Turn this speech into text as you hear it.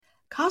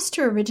Costs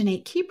to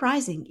originate keep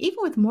rising, even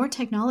with more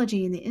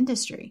technology in the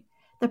industry.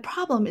 The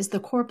problem is the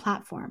core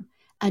platform.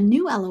 A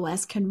new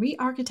LOS can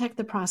re-architect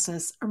the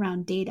process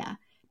around data,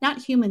 not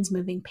humans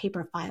moving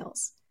paper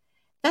files.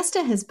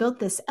 Vesta has built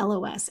this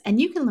LOS, and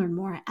you can learn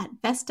more at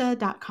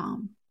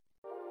Vesta.com.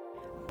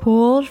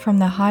 Pulled from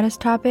the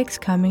hottest topics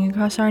coming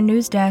across our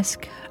news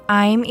desk,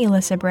 I'm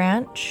Elissa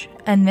Branch,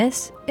 and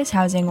this is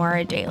Housing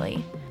Wire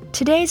Daily.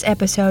 Today's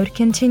episode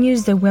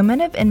continues the Women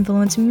of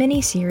Influence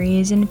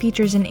mini-series and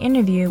features an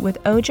interview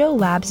with OJO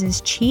Labs'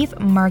 Chief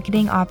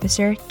Marketing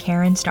Officer,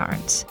 Karen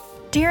Starns.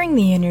 During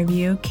the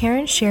interview,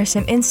 Karen shares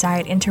some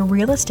insight into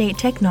real estate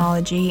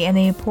technology and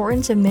the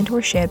importance of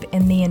mentorship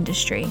in the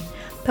industry.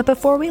 But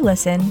before we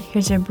listen,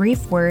 here's a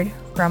brief word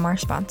from our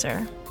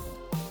sponsor.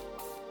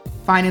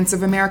 Finance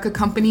of America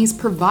Companies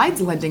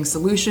provides lending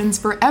solutions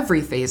for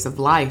every phase of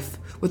life,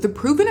 with a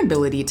proven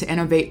ability to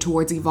innovate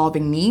towards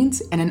evolving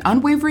needs and an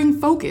unwavering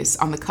focus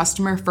on the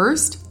customer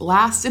first,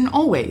 last, and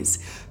always.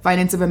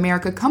 Finance of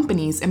America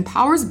Companies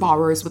empowers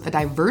borrowers with a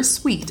diverse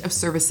suite of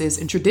services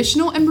in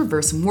traditional and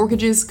reverse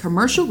mortgages,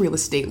 commercial real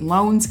estate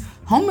loans,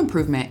 home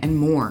improvement, and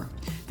more.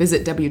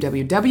 Visit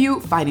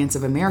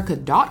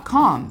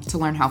www.financeofamerica.com to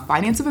learn how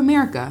Finance of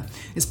America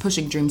is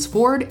pushing dreams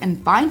forward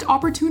and find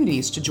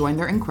opportunities to join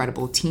their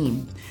incredible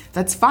team.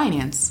 That's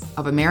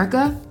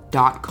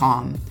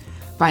financeofamerica.com.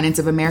 Finance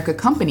of America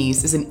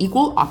Companies is an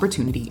equal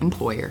opportunity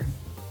employer.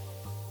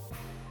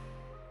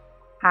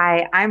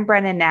 Hi, I'm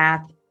Brenna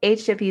Nath,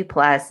 HW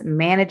Plus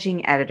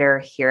Managing Editor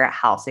here at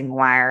Housing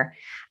Wire.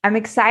 I'm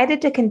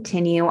excited to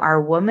continue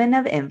our Women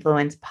of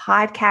Influence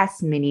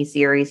podcast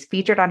mini-series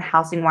featured on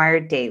Housing Wire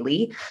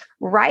Daily.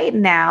 Right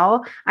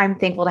now, I'm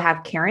thankful to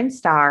have Karen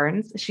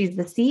Starns. She's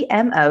the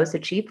CMO, so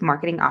Chief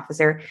Marketing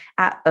Officer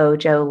at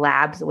OJO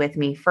Labs with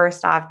me.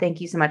 First off,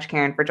 thank you so much,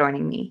 Karen, for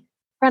joining me.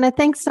 Brenna,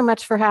 thanks so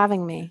much for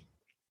having me.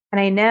 And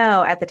I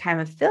know at the time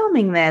of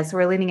filming this,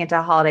 we're leading into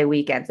a holiday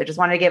weekend. So just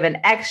wanted to give an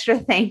extra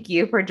thank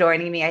you for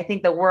joining me. I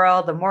think the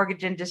world, the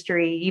mortgage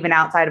industry, even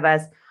outside of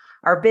us,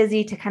 are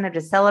busy to kind of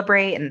just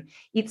celebrate and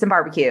eat some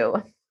barbecue.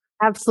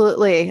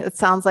 Absolutely. It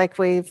sounds like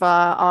we've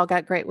all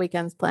got great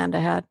weekends planned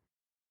ahead.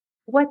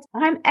 What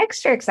I'm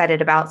extra excited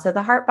about, so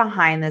the heart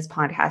behind this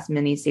podcast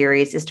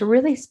mini-series is to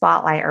really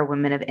spotlight our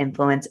women of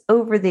influence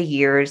over the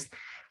years,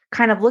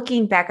 kind of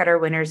looking back at our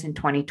winners in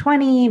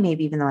 2020,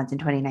 maybe even the ones in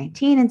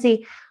 2019, and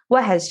see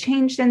what has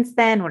changed since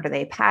then. What are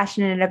they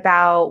passionate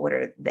about? What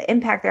are the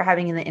impact they're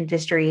having in the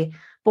industry?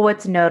 But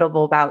what's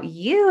notable about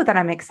you that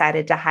I'm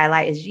excited to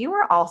highlight is you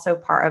are also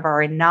part of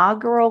our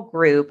inaugural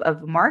group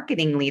of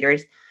marketing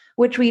leaders,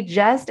 which we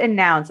just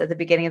announced at the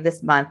beginning of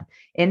this month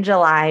in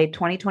July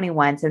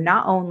 2021. So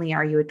not only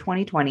are you a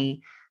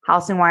 2020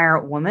 Housing Wire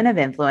Woman of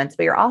Influence,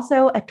 but you're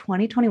also a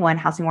 2021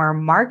 Housing Wire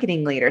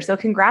marketing leader. So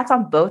congrats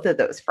on both of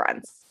those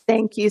fronts.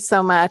 Thank you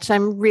so much.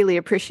 I'm really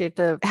appreciative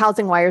of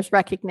Housing Wire's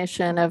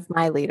recognition of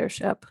my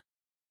leadership.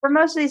 For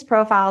most of these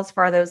profiles,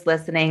 for those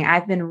listening,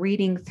 I've been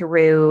reading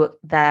through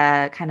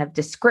the kind of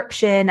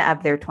description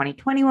of their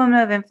 2020 Women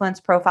of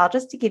Influence profile,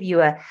 just to give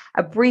you a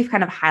brief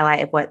kind of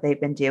highlight of what they've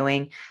been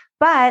doing.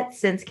 But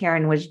since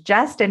Karen was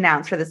just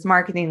announced for this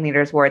Marketing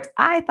Leaders Awards,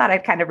 I thought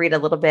I'd kind of read a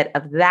little bit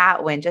of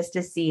that one just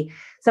to see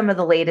some of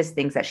the latest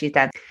things that she's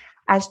done.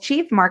 As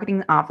Chief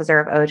Marketing Officer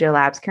of OJO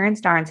Labs, Karen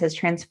Starns has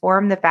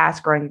transformed the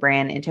fast-growing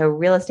brand into a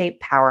real estate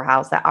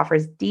powerhouse that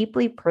offers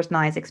deeply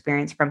personalized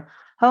experience from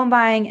home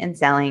buying and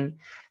selling.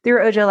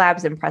 Through OJO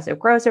Labs' impressive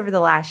growth over the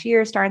last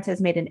year, Starns has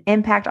made an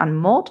impact on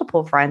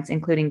multiple fronts,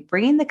 including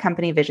bringing the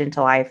company vision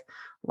to life,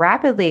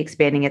 rapidly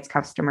expanding its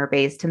customer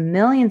base to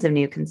millions of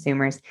new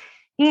consumers,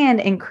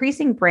 and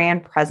increasing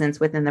brand presence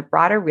within the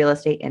broader real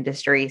estate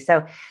industry.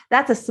 So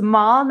that's a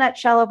small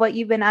nutshell of what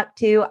you've been up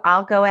to.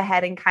 I'll go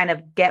ahead and kind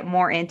of get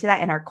more into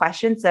that in our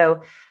questions.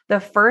 So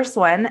the first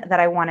one that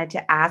I wanted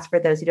to ask for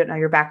those who don't know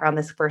your background,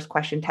 this first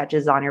question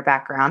touches on your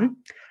background.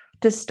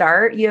 To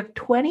start, you have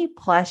 20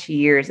 plus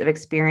years of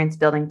experience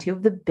building two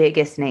of the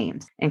biggest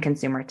names in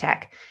consumer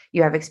tech.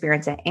 You have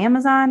experience at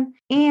Amazon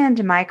and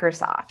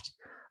Microsoft.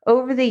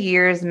 Over the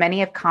years, many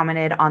have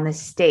commented on the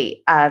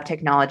state of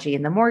technology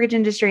in the mortgage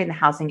industry and the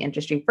housing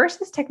industry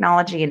versus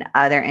technology in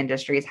other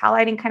industries,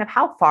 highlighting kind of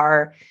how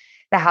far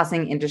the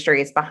housing industry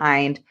is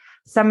behind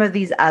some of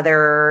these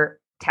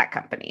other tech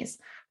companies.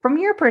 From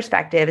your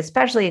perspective,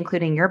 especially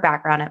including your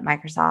background at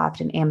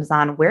Microsoft and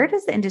Amazon, where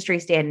does the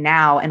industry stand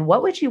now, and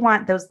what would you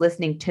want those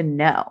listening to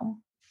know?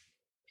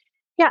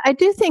 Yeah, I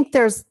do think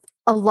there's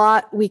a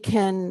lot we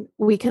can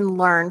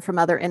learn from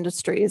other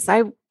industries.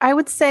 I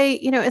would say,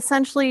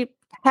 essentially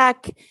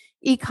tech,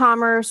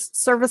 e-commerce,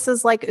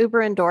 services like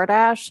Uber and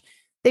DoorDash,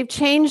 they've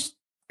changed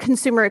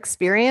consumer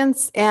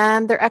experience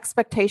and their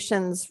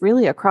expectations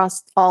really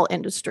across all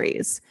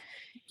industries.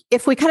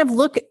 If we kind of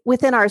look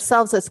within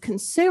ourselves as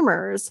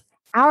consumers,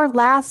 our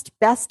last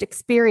best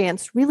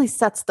experience really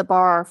sets the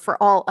bar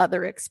for all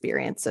other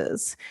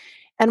experiences.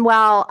 And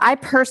while I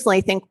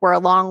personally think we're a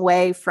long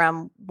way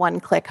from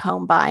one-click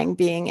home buying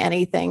being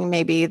anything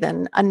maybe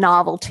than a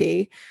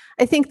novelty,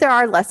 I think there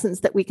are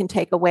lessons that we can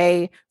take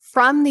away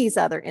from these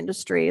other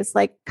industries,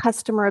 like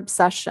customer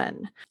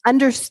obsession,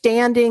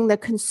 understanding the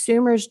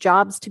consumer's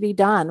jobs to be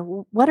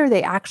done. What are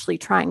they actually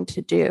trying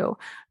to do?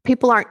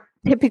 People aren't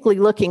typically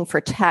looking for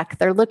tech.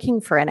 They're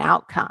looking for an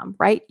outcome,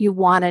 right? You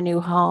want a new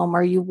home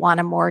or you want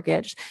a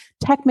mortgage.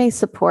 Tech may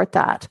support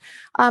that.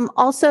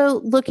 Also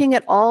looking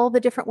at all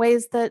the different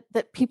ways that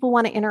people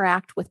want to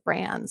interact with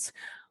brands.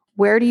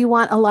 Where do you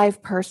want a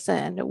live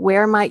person?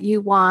 Where might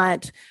you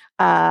want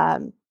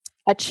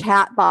a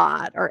chat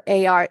bot or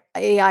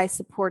AI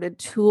supported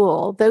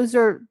tool? Those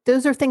are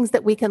things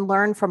that we can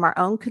learn from our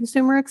own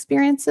consumer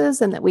experiences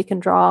and that we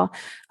can draw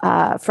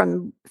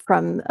from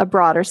a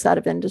broader set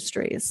of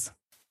industries.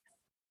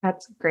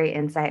 That's great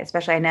insight,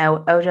 especially I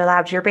know OJO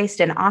Labs, you're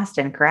based in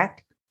Austin,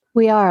 correct?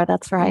 We are,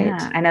 that's right.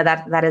 Yeah, I know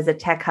that is a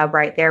tech hub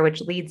right there,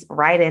 which leads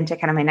right into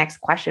kind of my next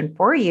question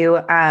for you.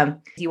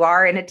 You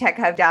are in a tech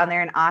hub down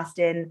there in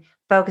Austin,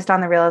 focused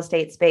on the real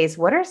estate space.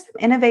 What are some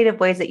innovative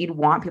ways that you'd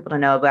want people to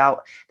know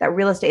about that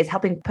real estate is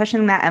helping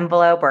pushing that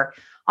envelope or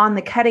on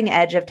the cutting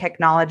edge of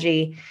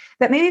technology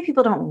that maybe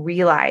people don't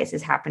realize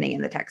is happening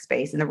in the tech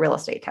space, in the real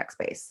estate tech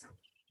space?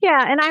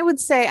 Yeah, and I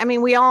would say, I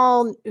mean, we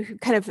all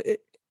kind of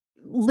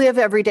live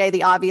every day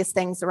the obvious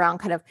things around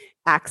kind of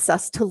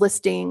access to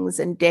listings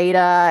and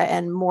data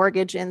and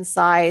mortgage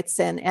insights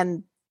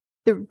and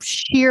the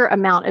sheer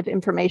amount of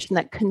information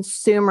that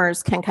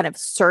consumers can kind of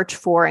search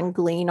for and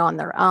glean on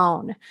their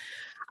own.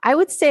 I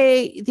would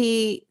say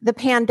the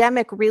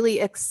pandemic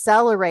really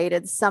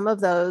accelerated some of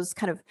those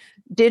kind of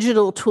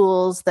digital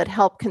tools that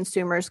help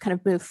consumers kind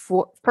of move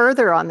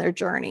further on their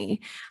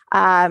journey.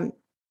 Yeah,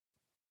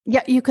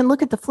 you can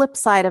look at the flip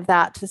side of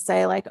that to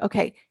say like,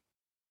 okay,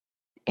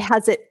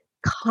 has it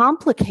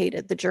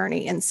complicated the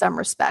journey in some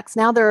respects?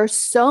 Now there are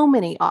so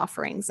many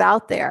offerings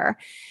out there.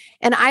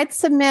 And I'd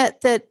submit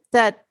that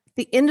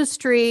the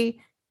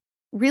industry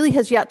really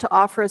has yet to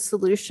offer a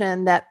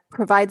solution that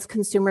provides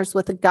consumers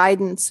with a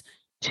guidance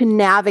to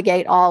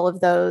navigate all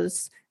of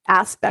those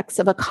aspects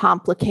of a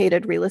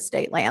complicated real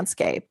estate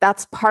landscape.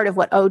 That's part of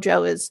what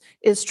OJO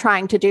is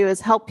trying to do,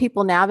 is help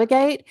people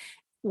navigate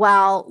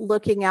while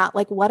looking at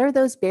like, what are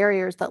those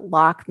barriers that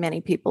lock many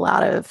people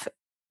out of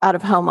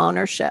home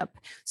ownership?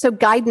 So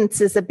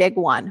guidance is a big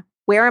one.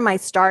 Where am I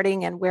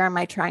starting and where am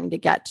I trying to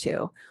get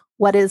to?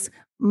 What is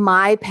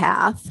my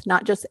path,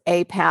 not just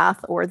a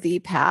path or the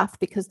path,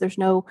 because there's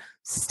no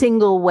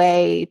single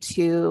way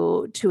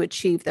to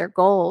achieve their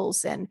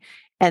goals, and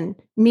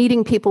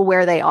meeting people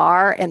where they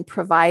are and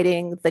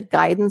providing the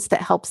guidance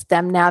that helps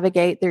them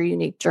navigate their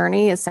unique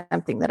journey is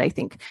something that I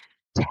think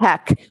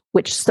tech,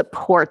 which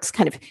supports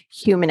kind of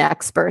human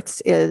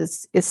experts,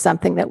 is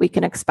something that we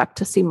can expect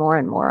to see more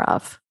and more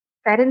of.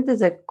 Guidance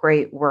is a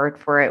great word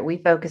for it. We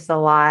focus a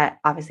lot,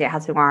 obviously, at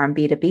Housing Wire on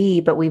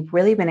B2B, but we've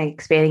really been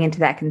expanding into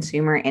that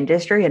consumer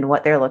industry and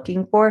what they're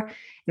looking for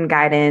in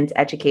guidance,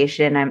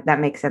 education. And that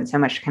makes sense so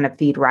much to kind of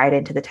feed right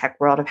into the tech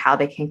world of how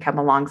they can come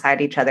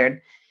alongside each other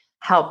and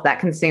help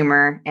that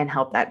consumer and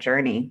help that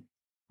journey.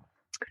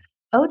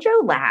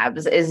 OJO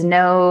Labs is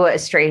no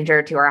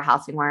stranger to our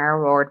Housing Wire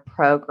Award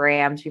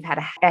programs. We've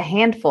had a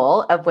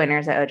handful of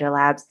winners at OJO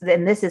Labs,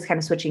 and this is kind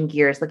of switching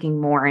gears,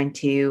 looking more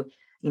into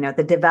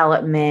the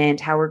development,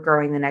 how we're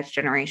growing the next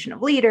generation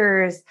of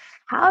leaders.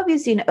 How have you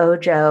seen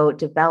OJO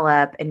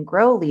develop and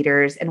grow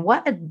leaders? And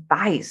what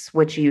advice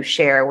would you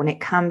share when it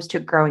comes to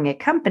growing a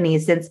company?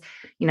 Since,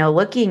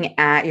 looking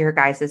at your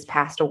guys'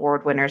 past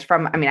award winners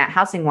at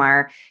Housing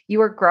Wire, you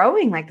are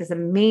growing like this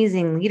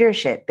amazing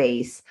leadership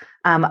base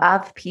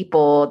of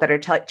people that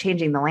are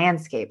changing the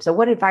landscape. So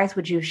what advice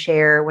would you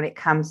share when it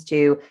comes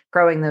to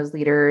growing those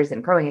leaders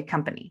and growing a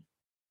company?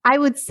 I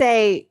would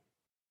say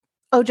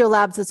OJO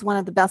Labs is one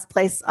of the best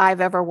places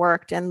I've ever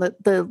worked, and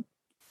the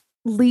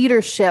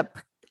leadership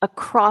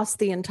across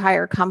the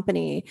entire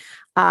company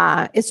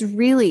is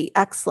really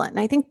excellent. And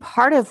I think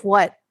part of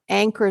what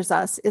anchors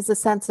us is a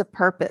sense of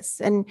purpose.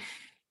 And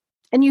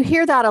you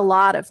hear that a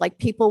lot of like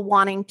people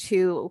wanting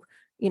to,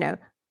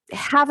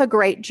 have a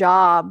great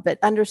job, but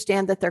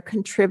understand that they're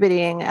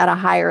contributing at a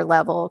higher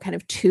level kind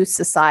of to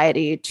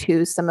society,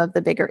 to some of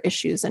the bigger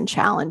issues and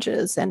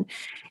challenges. And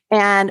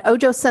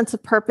OJO's sense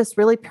of purpose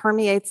really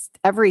permeates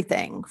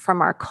everything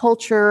from our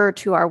culture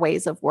to our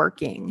ways of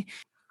working.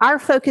 Our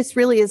focus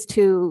really is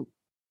to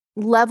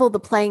level the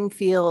playing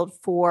field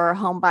for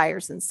home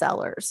buyers and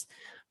sellers.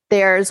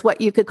 There's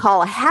what you could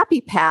call a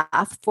happy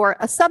path for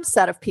a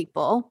subset of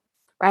people,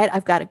 right?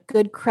 I've got a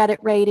good credit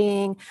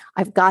rating.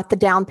 I've got the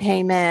down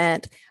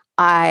payment.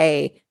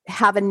 I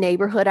have a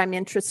neighborhood I'm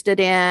interested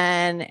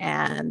in,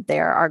 and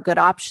there are good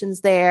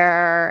options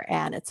there,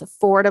 and it's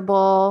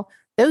affordable.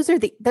 Those are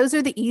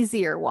the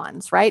easier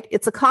ones, right?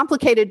 It's a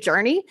complicated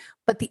journey,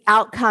 but the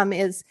outcome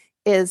is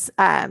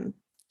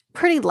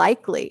pretty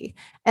likely.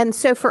 And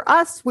so for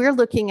us, we're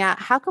looking at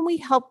how can we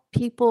help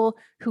people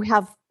who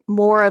have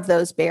more of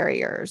those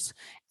barriers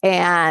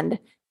and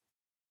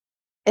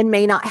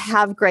may not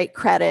have great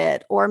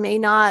credit or may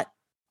not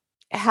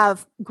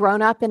have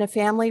grown up in a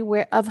family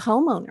of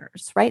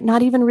homeowners, right?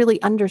 Not even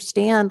really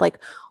understand like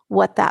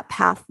what that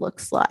path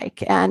looks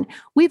like. And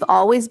we've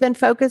always been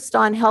focused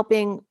on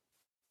helping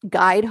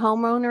guide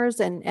homeowners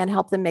and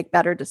help them make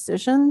better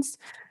decisions.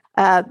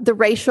 The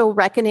racial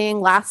reckoning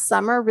last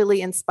summer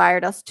really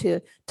inspired us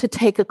to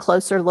take a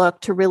closer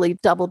look, to really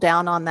double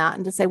down on that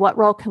and to say, what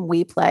role can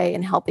we play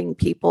in helping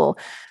people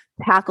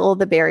tackle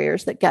the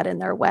barriers that get in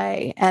their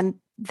way? And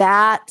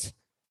that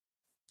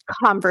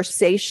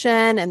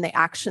conversation and the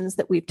actions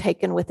that we've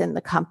taken within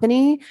the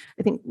company,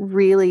 I think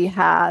really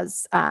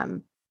has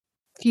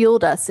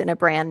fueled us in a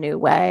brand new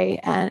way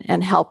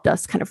and helped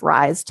us kind of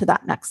rise to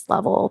that next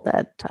level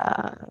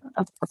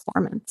of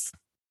performance.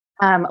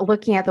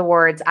 Looking at the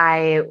awards,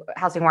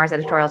 Housing Wire's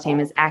editorial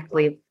team is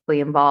actively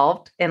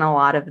involved in a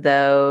lot of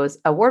those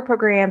award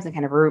programs and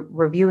kind of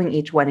reviewing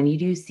each one. And you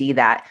do see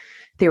that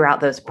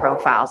throughout those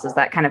profiles, is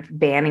that kind of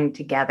banding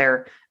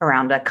together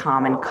around a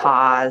common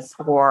cause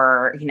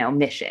or,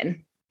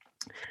 mission.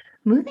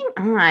 Moving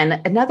on,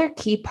 another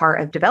key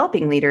part of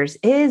developing leaders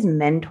is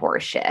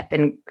mentorship.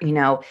 And,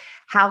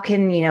 how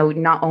can,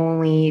 not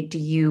only do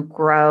you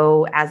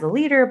grow as a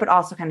leader, but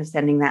also kind of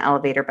sending that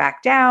elevator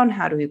back down?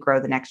 How do we grow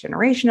the next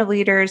generation of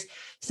leaders?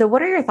 So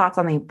what are your thoughts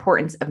on the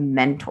importance of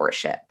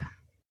mentorship?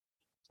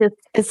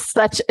 It's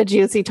such a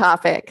juicy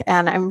topic,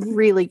 and I'm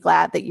really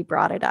glad that you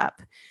brought it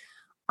up.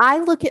 I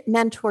look at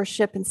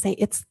mentorship and say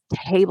it's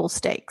table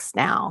stakes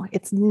now.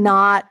 It's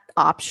not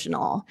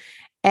optional.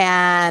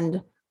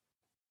 And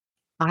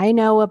I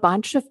know a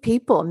bunch of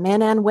people,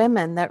 men and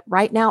women, that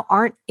right now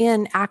aren't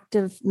in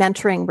active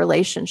mentoring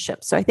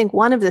relationships. So I think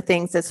one of the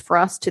things is for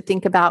us to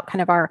think about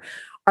kind of our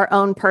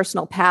own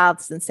personal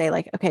paths and say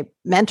like, okay,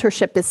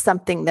 mentorship is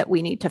something that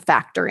we need to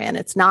factor in.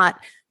 It's not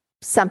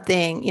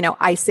something,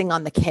 icing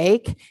on the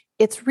cake.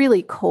 It's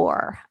really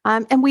core.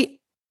 And we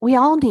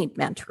all need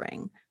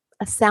mentoring,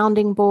 a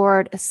sounding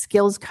board, a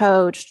skills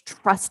coach,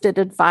 trusted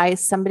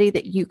advice, somebody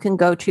that you can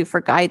go to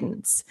for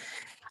guidance.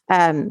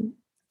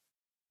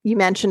 You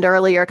mentioned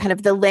earlier kind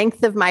of the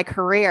length of my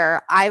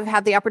career. I've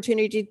had the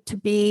opportunity to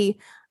be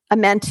a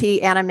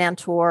mentee and a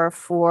mentor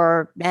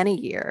for many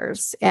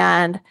years.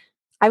 And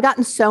I've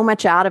gotten so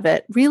much out of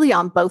it, really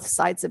on both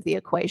sides of the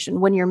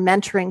equation. When you're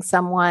mentoring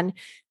someone,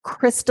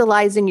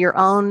 crystallizing your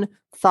own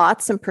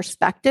thoughts and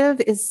perspective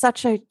is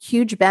such a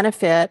huge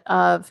benefit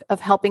of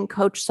helping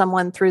coach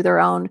someone through their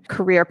own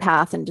career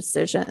path and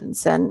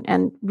decisions.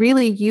 And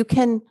really, you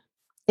can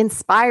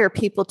inspire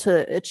people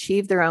to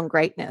achieve their own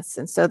greatness.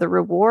 And so the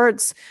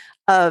rewards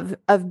of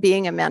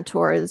being a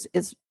mentor is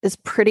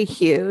pretty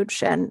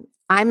huge. And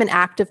I'm an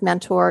active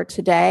mentor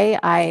today.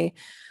 I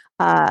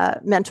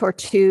mentor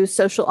two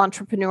social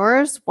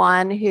entrepreneurs,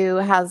 one who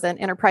has an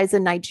enterprise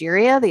in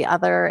Nigeria, the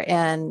other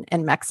in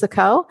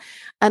Mexico.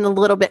 And a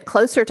little bit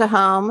closer to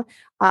home,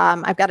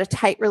 I've got a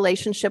tight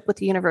relationship with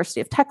the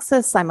University of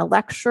Texas. I'm a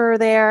lecturer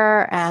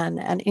there and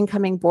an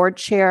incoming board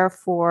chair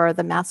for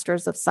the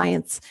Masters of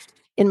Science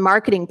in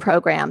Marketing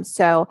program.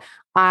 So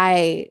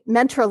I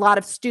mentor a lot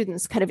of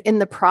students kind of in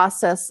the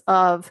process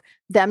of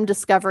them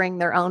discovering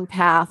their own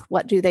path.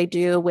 What do they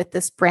do with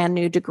this brand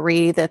new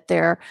degree that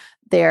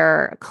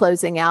they're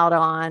closing out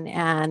on?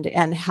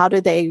 And how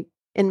do they,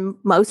 in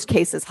most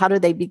cases, how do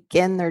they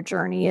begin their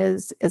journey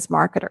as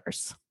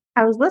marketers?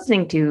 I was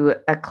listening to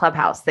a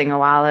Clubhouse thing a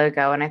while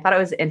ago, and I thought it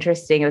was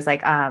interesting. It was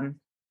like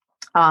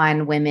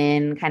on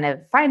women kind of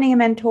finding a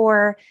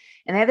mentor.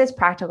 And they have this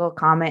practical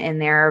comment in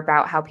there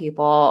about how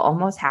people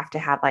almost have to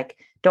have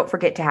don't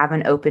forget to have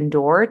an open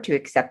door to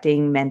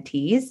accepting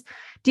mentees.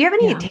 Do you have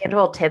any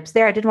tangible tips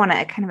there? I did want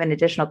to kind of an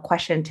additional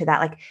question to that,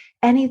 like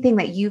anything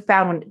that you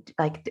found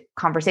when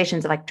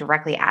conversations of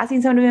directly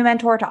asking someone to be a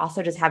mentor, to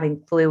also just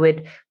having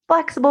fluid,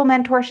 flexible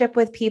mentorship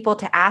with people,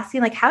 to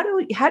asking how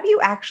do you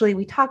actually,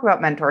 we talk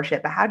about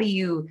mentorship, but how do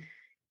you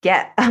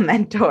get a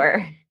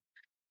mentor?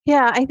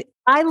 Yeah,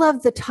 I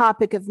love the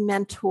topic of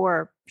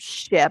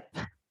mentorship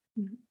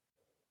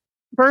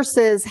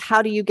versus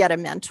how do you get a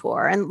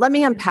mentor? And let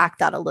me unpack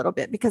that a little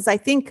bit, because I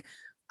think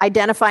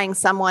identifying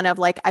someone of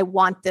I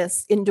want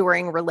this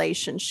enduring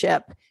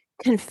relationship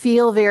can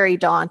feel very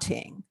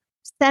daunting.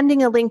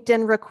 Sending a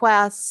LinkedIn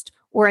request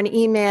or an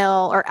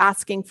email or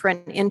asking for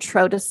an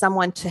intro to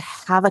someone to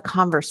have a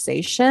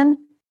conversation,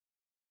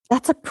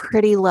 that's a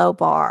pretty low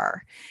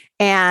bar.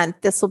 And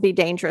this will be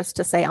dangerous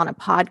to say on a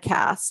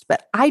podcast,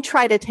 but I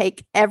try to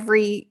take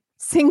every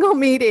single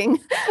meeting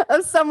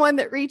of someone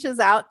that reaches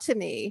out to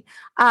me.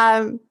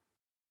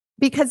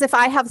 Because if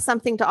I have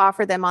something to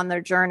offer them on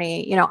their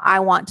journey, I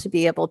want to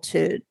be able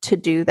to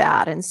do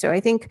that. And so I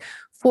think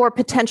for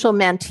potential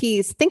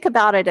mentees, think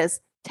about it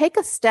as take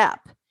a step.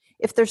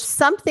 If there's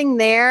something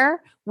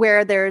there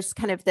where there's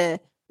kind of the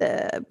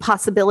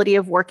possibility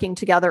of working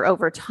together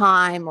over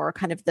time, or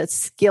kind of the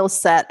skill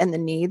set and the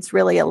needs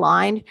really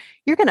aligned,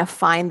 you're going to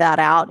find that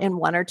out in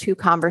one or two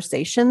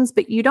conversations,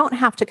 but you don't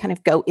have to kind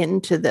of go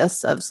into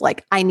this of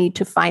I need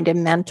to find a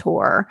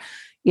mentor,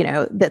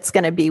 that's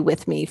going to be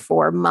with me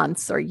for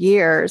months or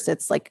years.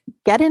 It's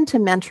get into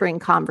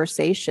mentoring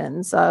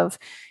conversations of,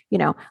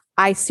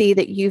 I see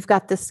that you've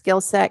got this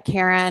skill set,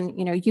 Karen.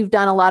 You've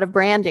done a lot of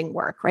branding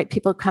work, right?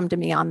 People come to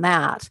me on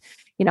that.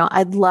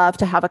 I'd love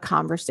to have a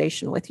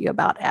conversation with you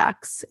about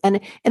X. And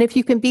if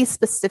you can be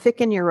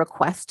specific in your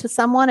request to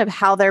someone of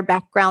how their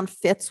background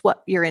fits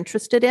what you're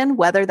interested in,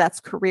 whether that's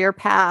career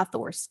path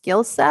or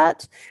skill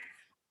set,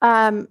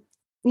 in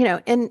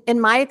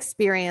my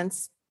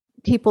experience,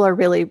 people are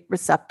really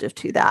receptive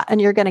to that,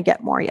 and you're going to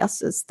get more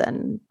yeses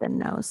than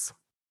nos.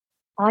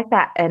 I like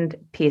that end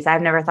piece.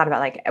 I've never thought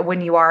about like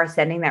when you are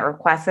sending that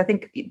request. I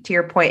think to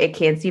your point, it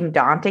can seem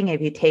daunting if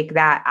you take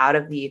that out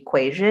of the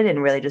equation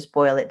and really just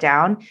boil it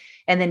down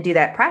and then do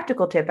that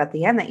practical tip at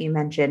the end that you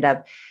mentioned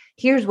of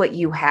here's what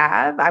you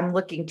have. I'm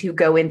looking to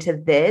go into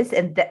this,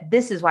 and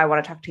this is why I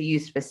want to talk to you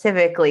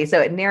specifically. So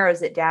it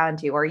narrows it down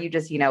to, are you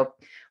just,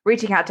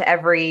 reaching out to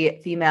every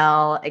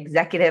female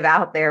executive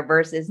out there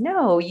versus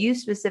no, you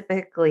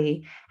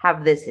specifically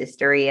have this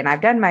history and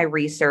I've done my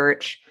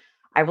research.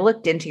 I've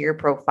looked into your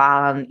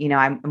profile and,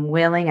 I'm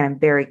willing and I'm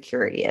very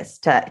curious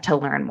to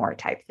learn more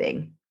type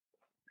thing.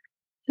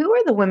 Who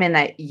are the women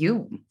that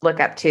you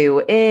look up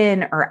to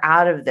in or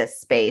out of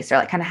this space? Or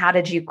like kind of how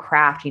did you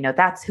craft,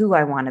 that's who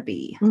I want to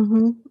be?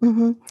 Mm-hmm,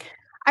 mm-hmm.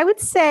 I would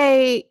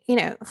say,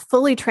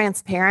 fully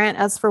transparent.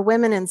 As for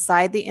women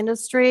inside the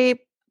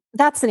industry,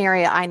 that's an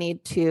area I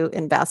need to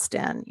invest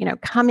in.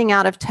 Coming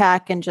out of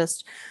tech and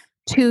just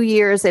 2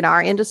 years in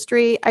our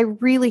industry, I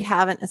really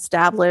haven't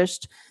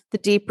established the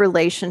deep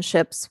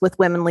relationships with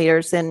women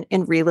leaders in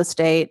real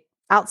estate.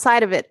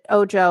 Outside of it,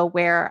 OJO,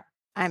 where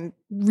I'm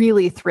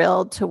really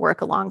thrilled to work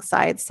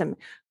alongside some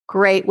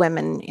great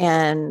women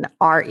in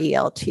our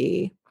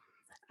ELT.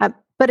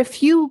 But a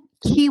few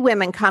key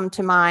women come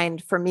to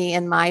mind for me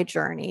in my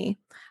journey.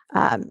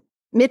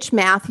 Mitch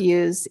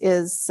Matthews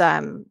is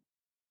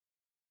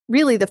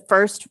really the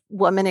first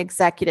woman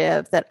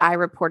executive that I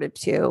reported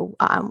to.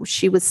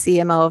 She was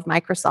CMO of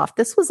Microsoft.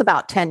 This was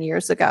about 10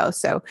 years ago.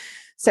 So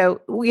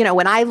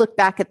when I look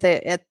back at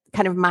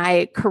kind of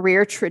my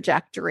career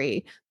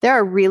trajectory, there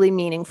are really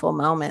meaningful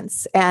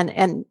moments.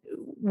 And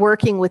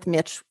working with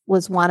Mitch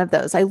was one of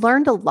those. I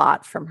learned a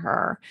lot from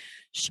her.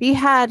 She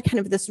had kind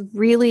of this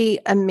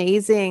really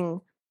amazing,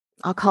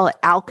 I'll call it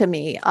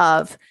alchemy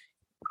of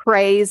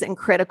praise and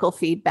critical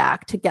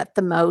feedback to get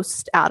the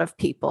most out of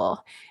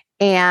people.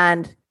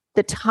 And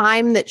the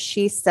time that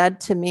she said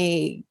to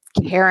me,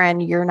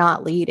 Karen, you're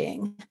not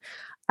leading,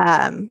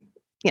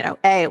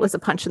 it was a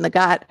punch in the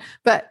gut,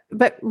 but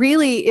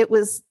really it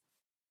was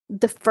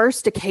the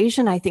first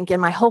occasion, I think, in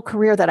my whole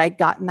career that I'd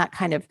gotten that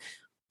kind of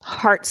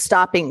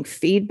heart-stopping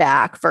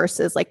feedback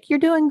versus like, you're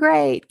doing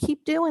great,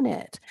 keep doing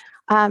it.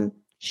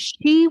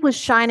 She was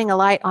shining a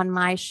light on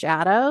my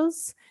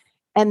shadows.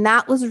 And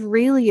that was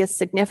really a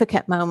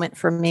significant moment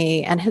for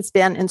me and has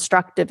been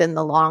instructive in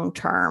the long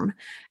term.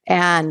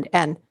 And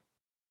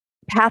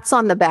pats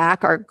on the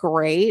back are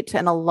great.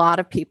 And a lot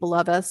of people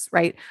of us,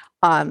 right,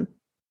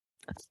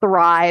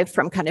 thrive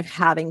from kind of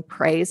having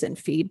praise and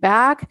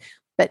feedback,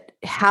 but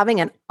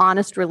having an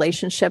honest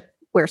relationship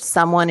where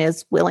someone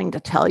is willing to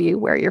tell you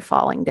where you're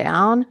falling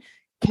down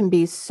can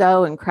be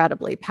so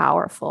incredibly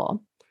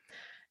powerful.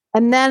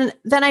 And then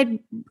I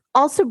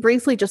also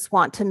briefly just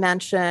want to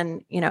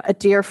mention, a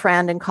dear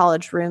friend and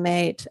college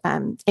roommate,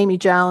 Amy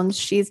Jones.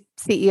 She's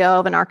CEO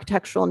of an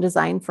architectural and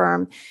design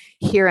firm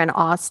here in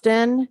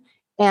Austin.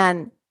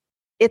 And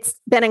it's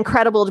been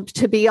incredible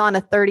to be on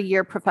a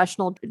 30-year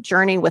professional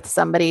journey with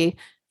somebody,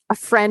 a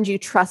friend you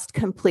trust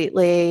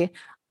completely,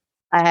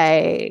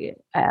 an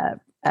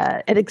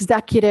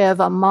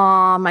executive, a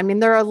mom. I mean,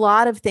 there are a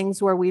lot of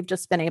things where we've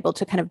just been able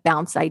to kind of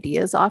bounce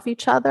ideas off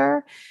each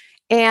other.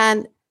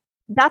 And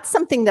that's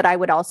something that I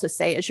would also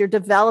say as you're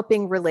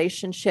developing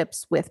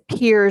relationships with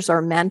peers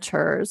or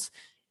mentors,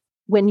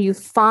 when you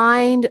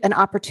find an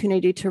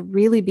opportunity to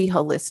really be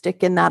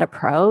holistic in that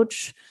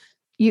approach,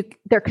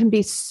 there can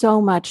be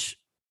so much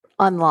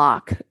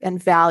unlock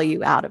and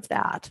value out of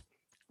that.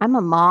 I'm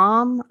a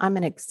mom, I'm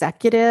an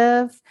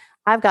executive.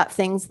 I've got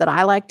things that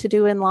I like to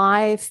do in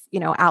life,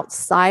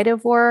 outside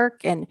of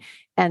work and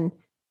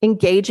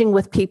engaging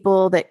with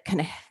people that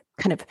can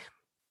kind of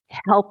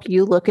help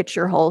you look at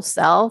your whole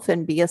self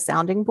and be a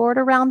sounding board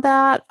around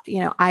that,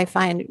 I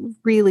find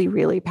really,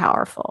 really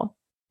powerful.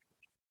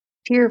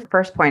 To your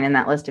first point in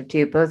that list of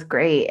two, both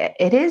great.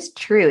 It is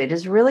true. It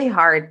is really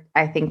hard,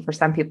 I think, for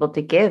some people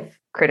to give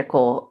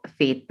critical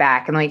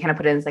feedback. And then we kind of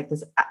put it in like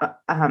this,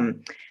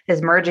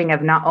 this merging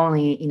of not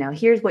only,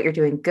 here's what you're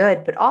doing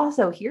good, but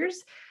also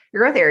here's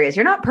your growth areas.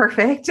 You're not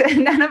perfect.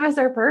 None of us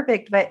are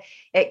perfect, but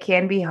it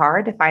can be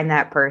hard to find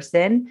that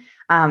person.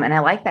 And I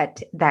like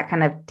that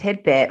kind of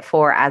tidbit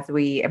for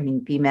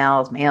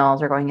females,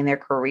 males are going in their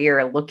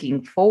career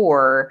looking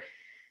for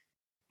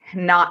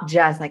not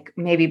just like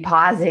maybe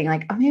pausing,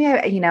 like, oh,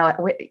 maybe,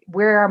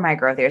 where are my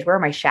growth areas? Where are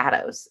my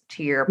shadows?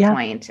 To your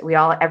point,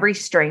 every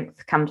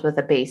strength comes with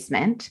a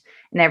basement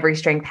and every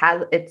strength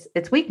has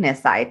its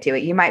weakness side to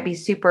it. You might be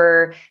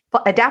super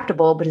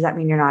adaptable, but does that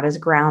mean you're not as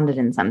grounded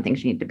in some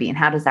things you need to be? And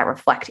how does that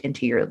reflect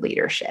into your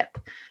leadership?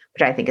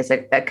 Which I think is a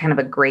kind of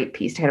a great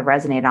piece to kind of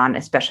resonate on,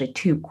 especially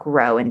to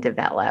grow and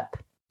develop.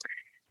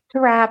 To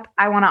wrap,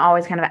 I want to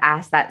always kind of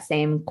ask that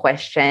same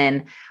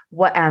question.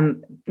 What,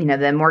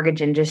 the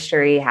mortgage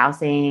industry,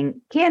 housing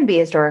can be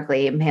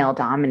historically male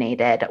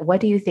dominated.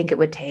 What do you think it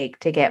would take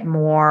to get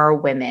more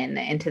women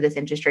into this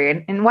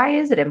industry, and why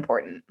is it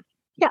important?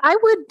 Yeah, I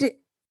would,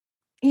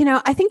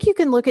 I think you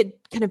can look at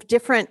kind of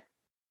different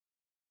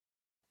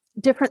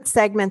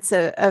segments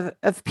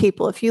of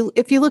people. If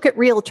you look at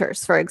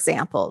realtors, for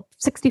example,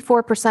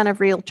 64% of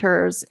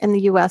realtors in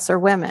the US are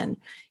women.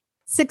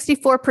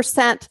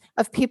 64%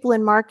 of people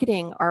in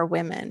marketing are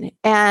women.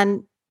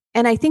 And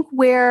I think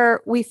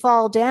where we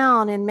fall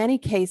down in many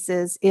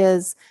cases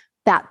is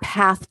that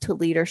path to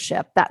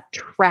leadership, that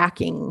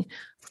tracking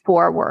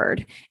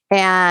forward.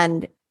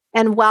 And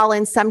while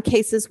in some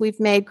cases we've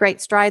made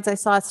great strides, I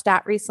saw a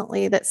stat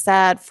recently that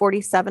said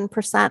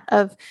 47%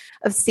 of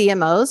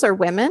CMOs are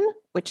women,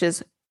 which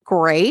is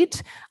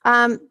great.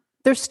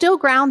 There's still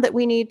ground that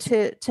we need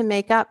to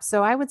make up.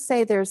 So I would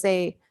say there's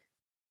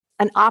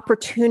an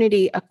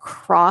opportunity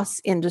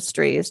across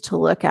industries to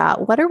look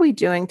at what are we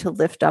doing to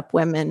lift up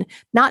women,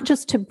 not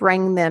just to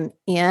bring them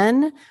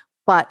in,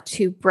 but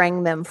to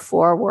bring them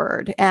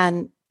forward.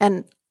 And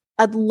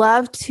I'd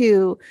love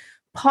to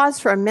pause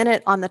for a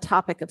minute on the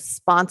topic of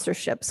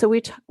sponsorship. So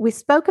we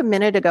spoke a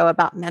minute ago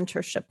about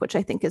mentorship, which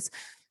I think is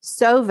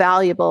so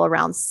valuable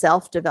around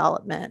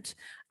self-development.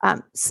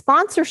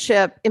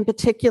 Sponsorship in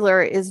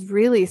particular is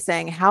really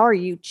saying, how are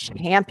you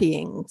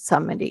championing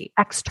somebody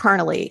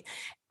externally?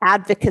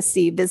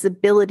 Advocacy,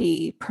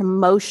 visibility,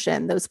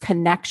 promotion, those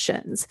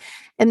connections.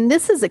 And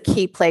this is a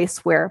key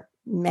place where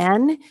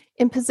men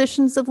in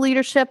positions of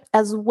leadership,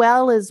 as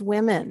well as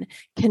women,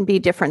 can be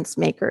difference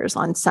makers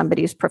on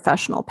somebody's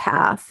professional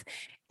path.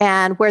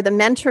 And where the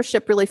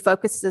mentorship really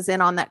focuses in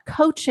on that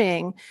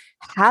coaching,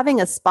 having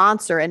a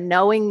sponsor and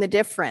knowing the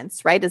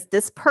difference, right? Is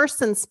this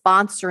person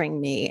sponsoring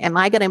me? Am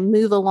I going to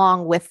move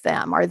along with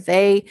them? Are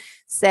they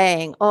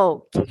saying,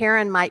 oh,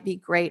 Karen might be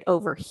great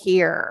over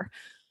here?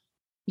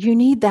 You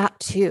need that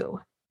too.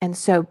 And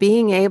so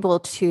being able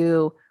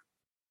to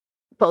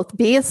both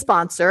be a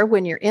sponsor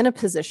when you're in a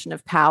position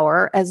of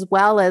power, as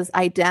well as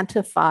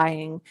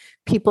identifying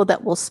people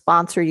that will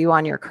sponsor you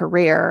on your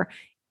career,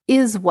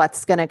 is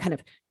what's going to kind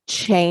of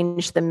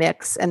change the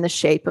mix and the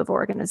shape of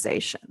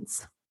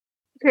organizations.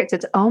 Great. So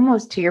it's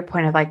almost to your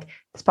point of like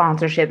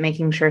sponsorship,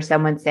 making sure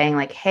someone's saying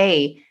like,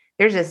 hey,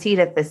 there's a seat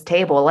at this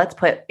table. Let's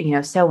put,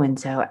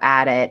 so-and-so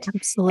at it.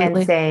 Absolutely.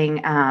 And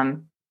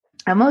saying,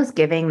 almost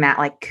giving that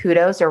like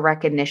kudos or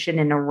recognition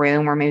in a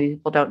room where maybe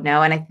people don't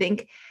know. And I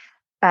think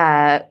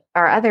our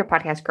other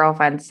podcast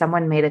girlfriend,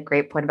 someone made a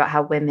great point about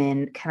how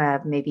women kind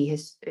of maybe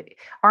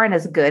aren't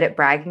as good at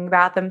bragging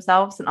about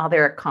themselves and all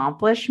their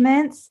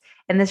accomplishments.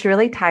 And this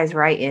really ties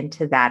right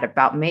into that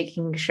about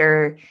making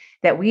sure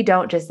that we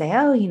don't just say,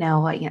 oh,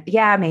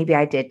 yeah, maybe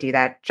I did do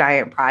that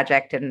giant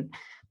project and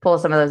pull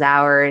some of those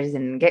hours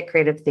and get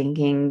creative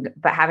thinking,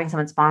 but having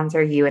someone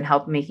sponsor you and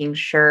help making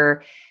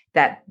sure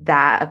that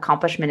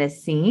accomplishment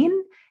is seen,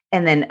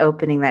 and then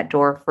opening that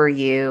door for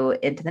you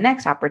into the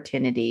next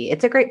opportunity.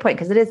 It's a great point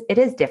because it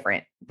is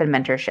different than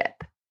mentorship.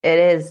 It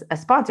is a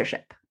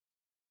sponsorship.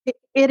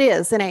 It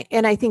is.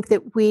 And I think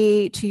that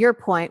we, to your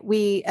point,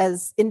 we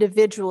as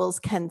individuals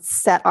can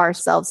set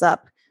ourselves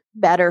up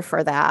better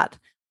for that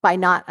by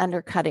not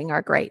undercutting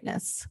our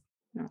greatness.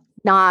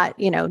 Not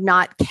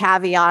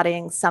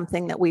caveating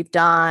something that we've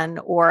done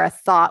or a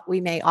thought we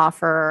may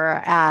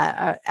offer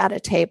at a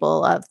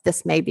table of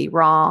this may be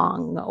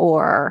wrong,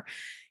 or,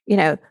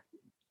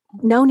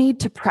 no need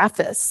to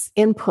preface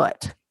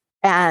input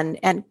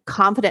and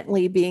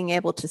confidently being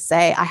able to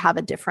say, I have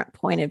a different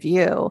point of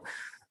view.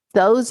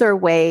 Those are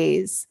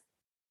ways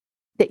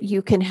that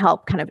you can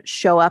help kind of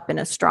show up in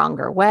a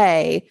stronger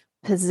way,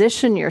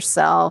 position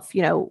yourself,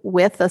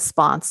 with a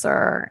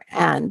sponsor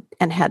and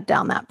head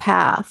down that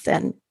path.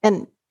 And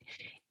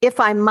if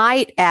I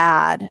might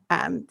add,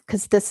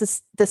 because this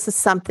is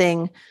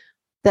something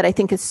that I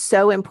think is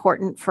so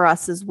important for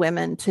us as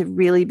women to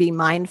really be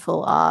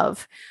mindful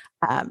of.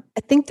 I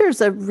think there's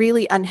a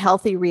really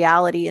unhealthy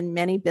reality in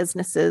many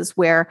businesses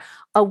where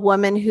a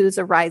woman who's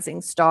a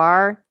rising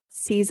star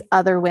sees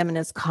other women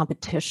as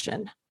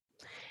competition.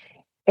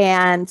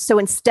 And so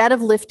instead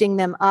of lifting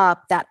them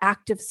up, that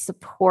active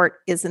support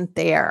isn't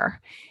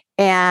there.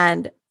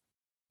 And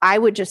I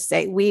would just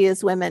say we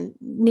as women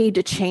need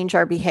to change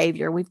our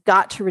behavior. We've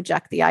got to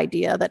reject the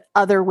idea that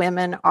other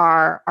women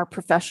are our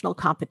professional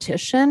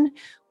competition.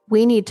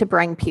 We need to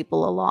bring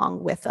people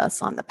along with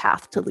us on the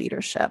path to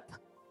leadership.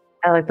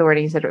 I like the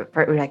wording you said,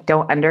 like,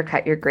 don't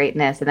undercut your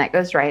greatness. And that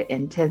goes right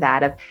into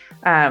that of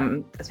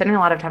spending a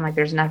lot of time, like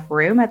there's enough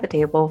room at the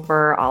table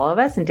for all of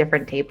us and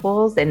different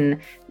tables,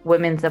 and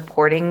women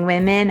supporting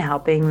women,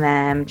 helping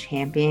them,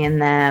 champion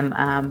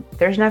them.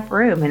 There's enough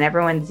room and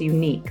everyone's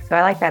unique. So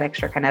I like that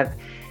extra kind of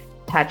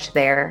touch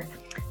there.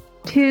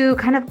 To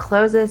kind of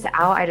close this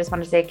out, I just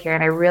want to say,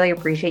 Karen, I really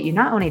appreciate you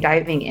not only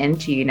diving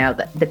into,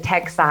 the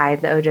tech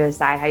side, the OJO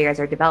side, how you guys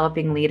are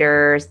developing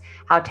leaders,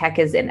 how tech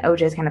is and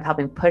OJO is kind of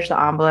helping push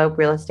the envelope,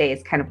 real estate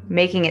is kind of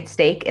making its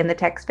stake in the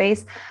tech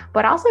space,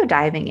 but also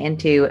diving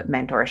into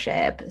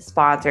mentorship,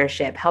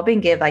 sponsorship, helping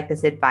give like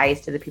this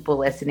advice to the people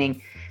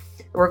listening,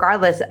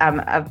 regardless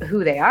of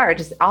who they are.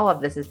 Just all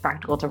of this is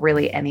practical to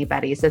really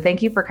anybody. So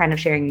thank you for kind of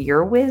sharing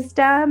your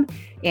wisdom.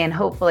 And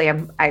hopefully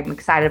I'm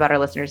excited about our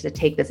listeners to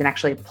take this and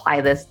actually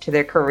apply this to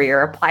their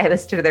career, apply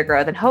this to their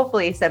growth. And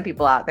hopefully some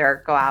people out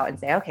there go out and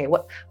say, okay,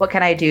 what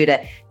can I do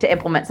to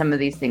implement some of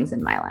these things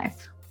in my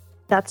life?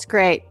 That's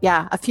great.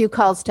 Yeah. A few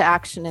calls to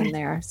action in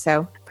there.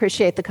 So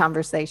appreciate the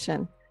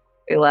conversation.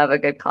 We love a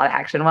good call to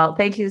action. Well,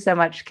 thank you so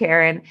much,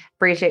 Karen.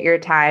 Appreciate your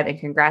time, and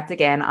congrats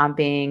again on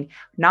being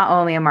not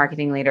only a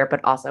marketing leader, but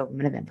also a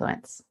woman of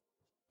influence.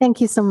 Thank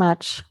you so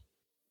much.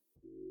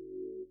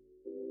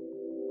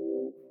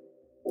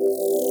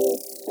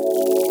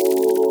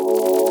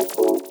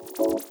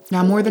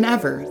 Now more than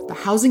ever, the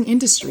housing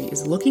industry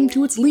is looking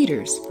to its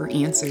leaders for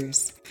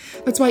answers.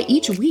 That's why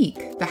each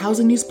week, the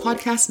Housing News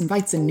Podcast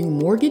invites a new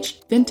mortgage,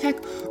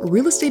 fintech, or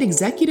real estate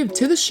executive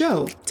to the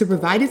show to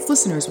provide its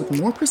listeners with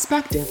more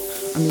perspective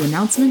on the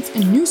announcements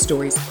and news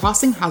stories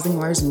crossing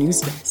HousingWire's news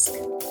desk.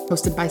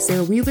 Hosted by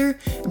Sarah Wheeler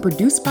and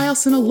produced by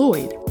Alcina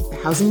Lloyd, the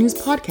Housing News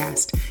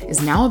Podcast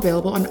is now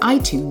available on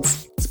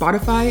iTunes,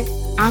 Spotify,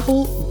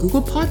 Apple,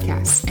 Google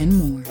Podcasts, and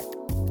more.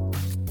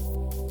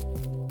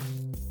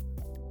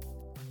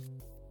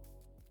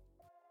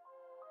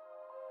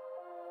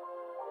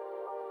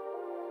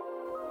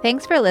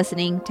 Thanks for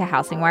listening to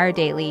Housing Wire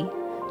Daily.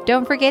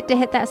 Don't forget to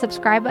hit that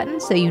subscribe button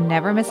so you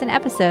never miss an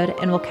episode,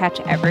 and we'll catch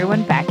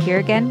everyone back here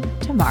again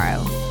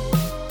tomorrow.